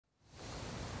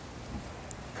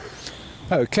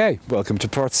Okay, welcome to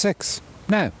part 6.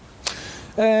 Now,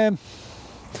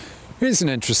 here's an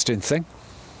interesting thing.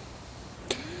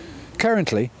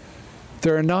 Currently,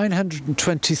 there are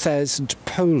 920,000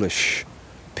 Polish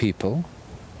people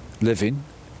living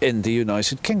in the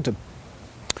United Kingdom.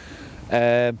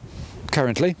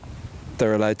 Currently,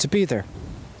 they're allowed to be there.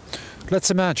 Let's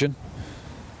imagine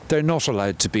they're not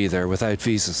allowed to be there without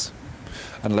visas.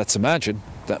 And let's imagine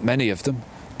that many of them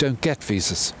don't get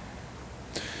visas.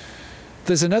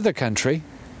 There's another country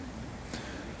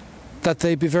that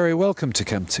they'd be very welcome to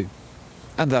come to,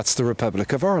 and that's the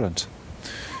Republic of Ireland.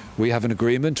 We have an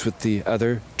agreement with the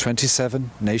other 27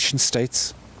 nation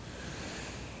states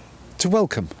to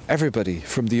welcome everybody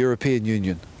from the European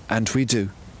Union, and we do,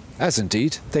 as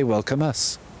indeed they welcome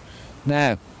us.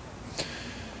 Now,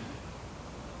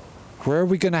 where are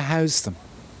we going to house them?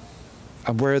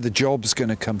 And where are the jobs going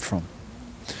to come from?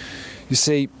 You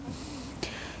see,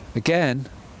 again,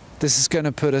 this is going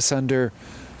to put us under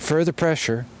further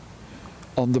pressure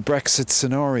on the Brexit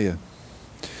scenario.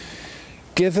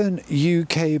 Given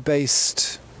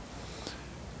UK-based,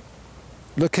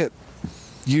 look at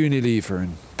Unilever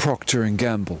and Procter &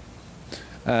 Gamble.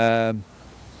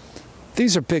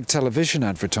 These are big television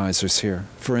advertisers here,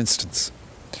 for instance.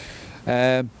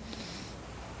 Now,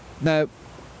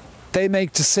 they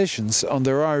make decisions on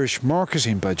their Irish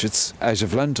marketing budgets out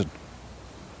of London.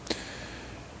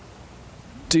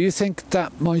 Do you think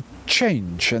that might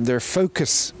change and their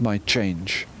focus might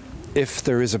change if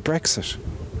there is a Brexit?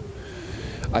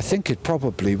 I think it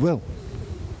probably will.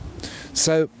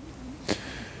 So,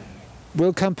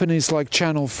 will companies like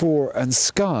Channel 4 and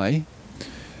Sky,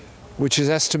 which is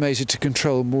estimated to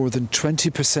control more than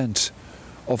 20%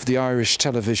 of the Irish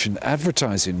television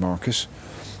advertising market,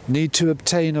 need to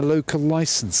obtain a local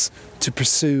licence to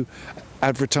pursue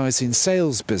advertising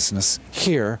sales business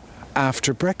here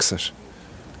after Brexit?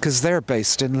 Because they're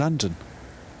based in London.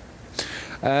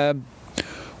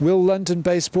 Will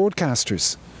London-based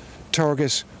broadcasters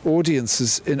target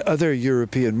audiences in other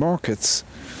European markets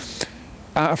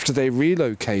after they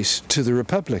relocate to the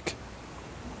Republic?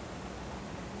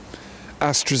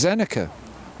 AstraZeneca,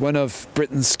 one of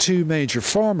Britain's 2 major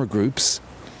pharma groups,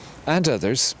 and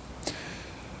others,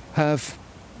 have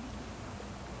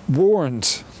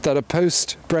warned that a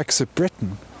post-Brexit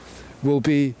Britain will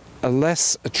be a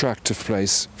less attractive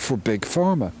place for big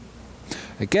pharma.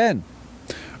 Again,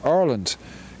 Ireland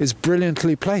is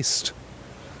brilliantly placed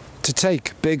to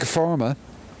take big pharma,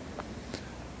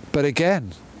 but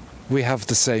again, we have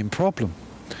the same problem.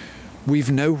 We've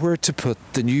nowhere to put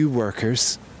the new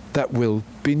workers that will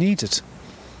be needed.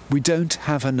 We don't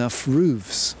have enough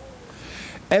roofs.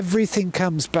 Everything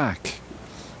comes back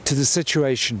to the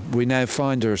situation we now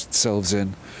find ourselves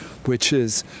in, which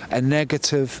is a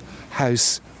negative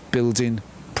house building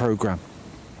programme.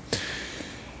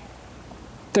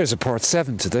 There's a part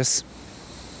 7 to this.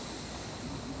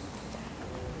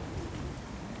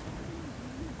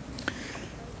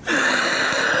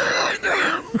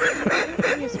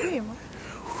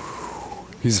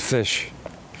 He's a fish.